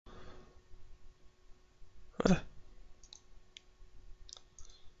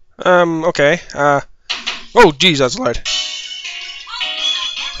Okay. Oh, geez, that's loud.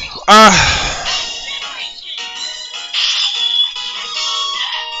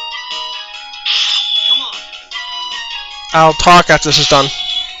 I'll talk after this is done.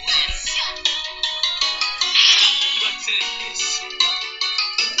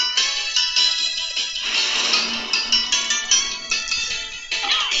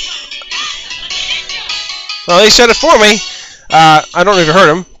 Well, he said it for me. I don't know if you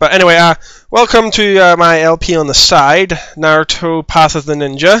heard him, but anyway, welcome to my LP on the side, Naruto Path of the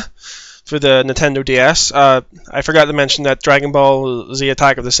Ninja, for the Nintendo DS. I forgot to mention that Dragon Ball Z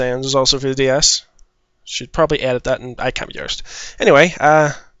Attack of the Saiyans is also for the DS. Should probably edit that, and I can't be arsed. Anyway,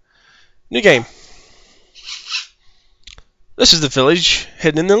 new game. This is the village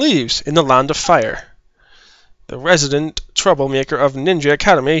hidden in the leaves, in the land of fire. The resident troublemaker of Ninja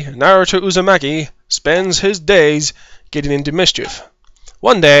Academy, Naruto Uzumaki, spends his days getting into mischief.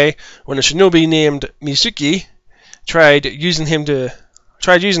 One day, when a shinobi named Mizuki tried using him to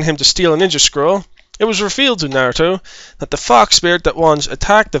steal a ninja scroll, it was revealed to Naruto that the fox spirit that once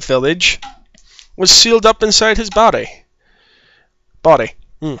attacked the village was sealed up inside his body.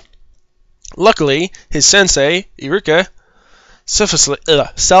 Luckily, his sensei, Iruka,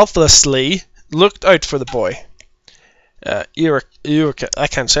 selflessly looked out for the boy. Iruka, I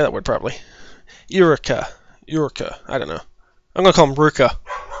can't say that word properly. Iruka, I don't know. I'm gonna call him Ruka.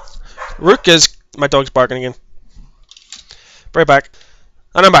 Ruka's, my dog's barking again. Right back.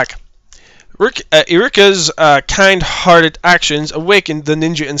 And I'm back. Iruka's kind-hearted actions awakened the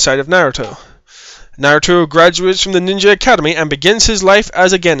ninja inside of Naruto. Naruto graduates from the Ninja Academy and begins his life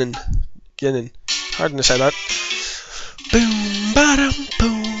as a genin. Hard to say that. Boom, ba-dum,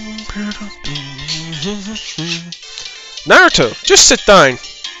 boom, Naruto, just sit down.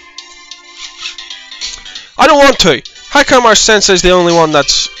 I don't want to. How come our sensei's the only one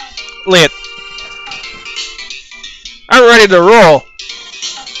that's late? I'm ready to roll.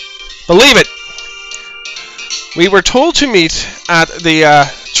 Believe it. We were told to meet at the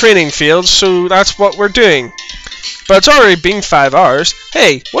training field, so that's what we're doing. But it's already been 5 hours.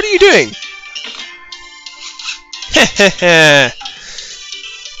 Hey, what are you doing? Heh.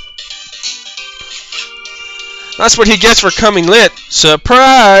 That's what he gets for coming late.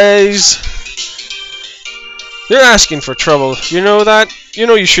 Surprise! You're asking for trouble. You know that? You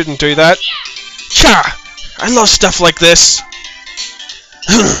know you shouldn't do that. Cha! I love stuff like this.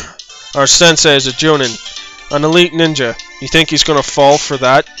 Our sensei is a jonin, an elite ninja. You think he's gonna fall for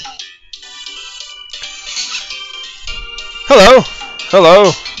that? Hello!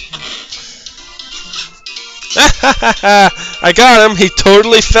 I got him! He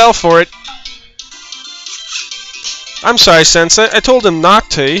totally fell for it! I'm sorry, Sensei. I told him not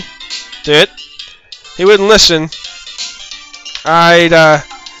to do it. He wouldn't listen. I'd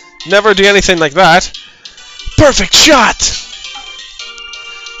never do anything like that. Perfect shot!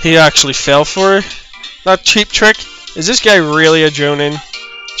 He actually fell for that cheap trick. Is this guy really a jonin?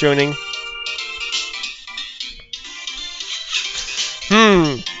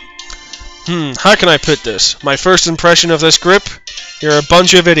 How can I put this? My first impression of this group? You're a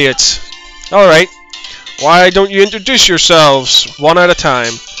bunch of idiots. Alright. Why don't you introduce yourselves one at a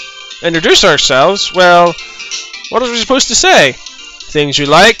time? Introduce ourselves? Well, what are we supposed to say? Things you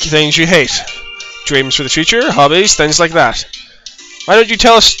like, things you hate. Dreams for the future, hobbies, things like that. Why don't you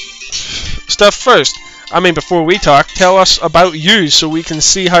tell us stuff first? I mean, before we talk, tell us about you so we can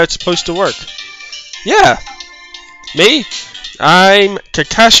see how it's supposed to work. Yeah. Me? I'm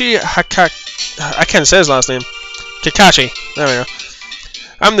Kakashi I can't say his last name. Kakashi. There we go.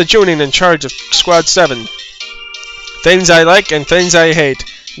 I'm the jonin in charge of Squad 7. Things I like and things I hate.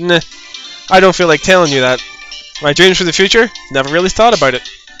 Nah, I don't feel like telling you that. My dreams for the future? Never really thought about it.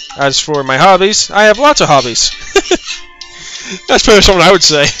 As for my hobbies, I have lots of hobbies. That's probably something I would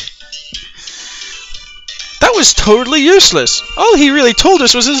say. That was totally useless. All he really told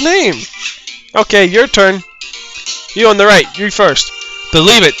us was his name. Okay, your turn. You on the right, you first.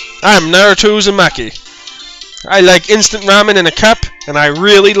 Believe it, I'm Naruto Uzumaki. I like instant ramen in a cup, and I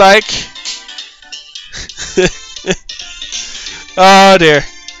really like... Oh dear.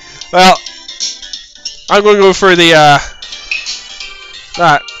 Well, I'm going to go for the,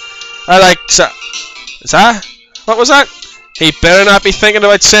 that. I like... Is that? What was that? He better not be thinking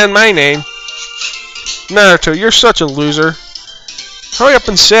about saying my name. Naruto, you're such a loser. Hurry up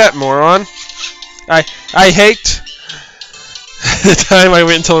and say it, moron. I hate the time I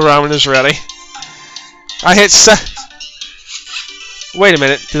wait until ramen is ready. I hate Wait a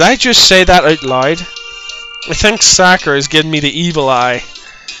minute, did I just say that out loud? I think Sakura is giving me the evil eye.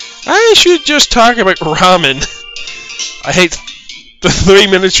 I should just talk about ramen. I hate the 3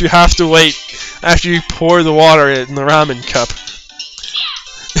 minutes you have to wait after you pour the water in the ramen cup.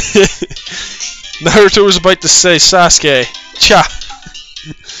 Naruto was about to say, Sasuke, cha.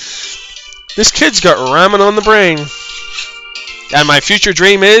 This kid's got ramen on the brain. And my future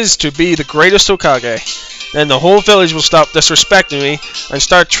dream is to be the greatest Hokage. Then the whole village will stop disrespecting me and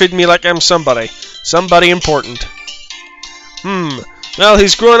start treating me like I'm somebody. Somebody important. Well,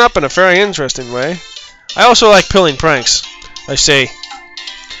 he's growing up in a very interesting way. I also like pulling pranks. I see.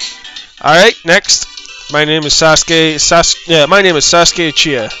 Alright, next. My name is Sasuke. My name is Sasuke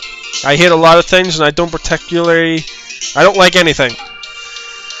Uchiha. I hate a lot of things, and I don't like anything.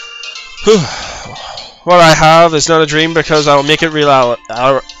 What I have is not a dream because I'll make it real.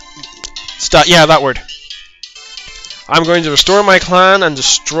 Yeah, that word. I'm going to restore my clan and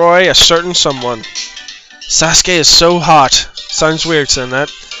destroy a certain someone. Sasuke is so hot. Sounds weird saying that.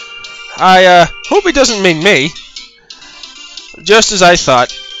 I hope he doesn't mean me. Just as I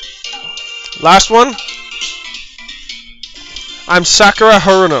thought. Last one. I'm Sakura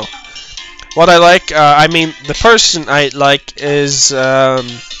Haruno. What I like, the person I like is, my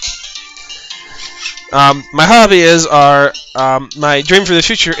hobby is, my dream for the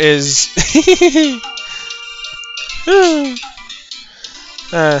future is,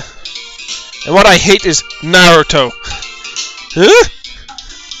 and what I hate is Naruto. Huh?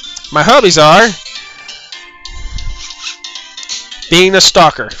 My hobbies are being a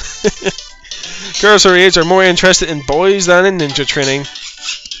stalker. Girls her age are more interested in boys than in ninja training.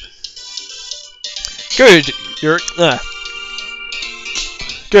 Good.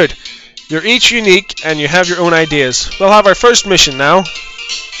 Good. You're each unique and you have your own ideas. We'll have our first mission now.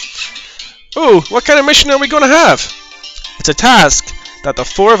 Ooh, what kind of mission are we going to have? It's a task that the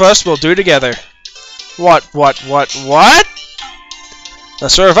 4 of us will do together. What? A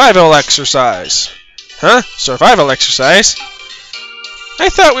survival exercise. Huh? Survival exercise? I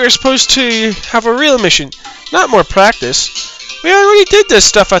thought we were supposed to have a real mission, not more practice. We already did this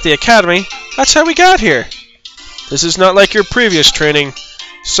stuff at the academy. That's how we got here. This is not like your previous training.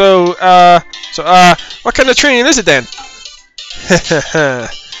 So, what kind of training is it then?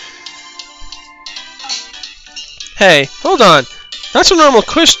 Hey, hold on. That's a normal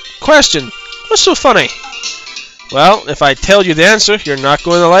question. What's so funny? Well, if I tell you the answer, you're not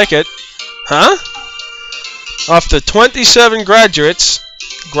going to like it. Huh? Of the 27 graduates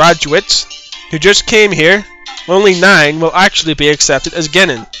who just came here, only 9 will actually be accepted as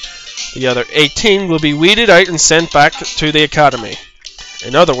genin. The other 18 will be weeded out and sent back to the academy.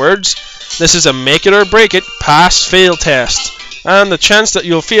 In other words, this is a make it or break it, pass-fail test, and the chance that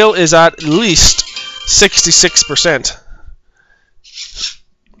you'll fail is at least 66%.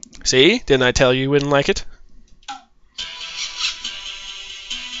 See? Didn't I tell you wouldn't like it?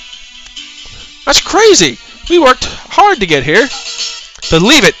 That's crazy! We worked hard to get here.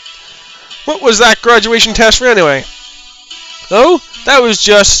 Believe it! What was that graduation test for anyway? Oh, that was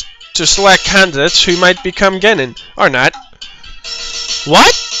just to select candidates who might become genin, or not.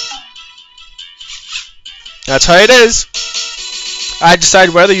 What? That's how it is. I decide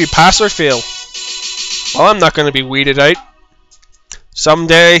whether you pass or fail. Well, I'm not going to be weeded out.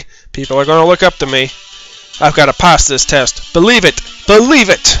 Someday, people are going to look up to me. I've got to pass this test. Believe it! Believe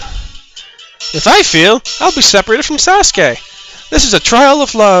it! If I fail, I'll be separated from Sasuke. This is a trial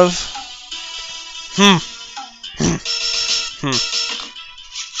of love.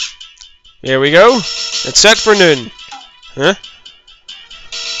 Here we go. It's set for noon. Huh?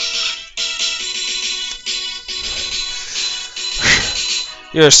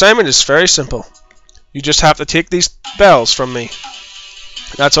 Your assignment is very simple. You just have to take these bells from me.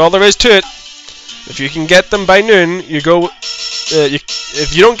 That's all there is to it. If you can get them by noon, you go.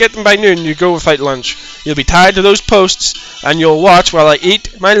 If you don't get them by noon, you go without lunch. You'll be tied to those posts, and you'll watch while I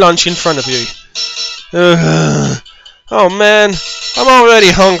eat my lunch in front of you. Oh man, I'm already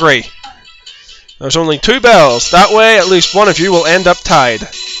hungry. There's only 2 bells. That way, at least one of you will end up tied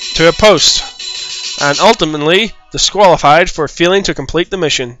to a post, and ultimately disqualified for failing to complete the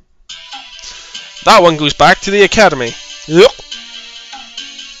mission. That one goes back to the academy. Yep.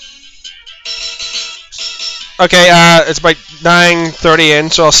 Okay, it's about 9:30 in,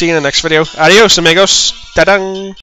 so I'll see you in the next video. Adios, amigos. Ta-dang.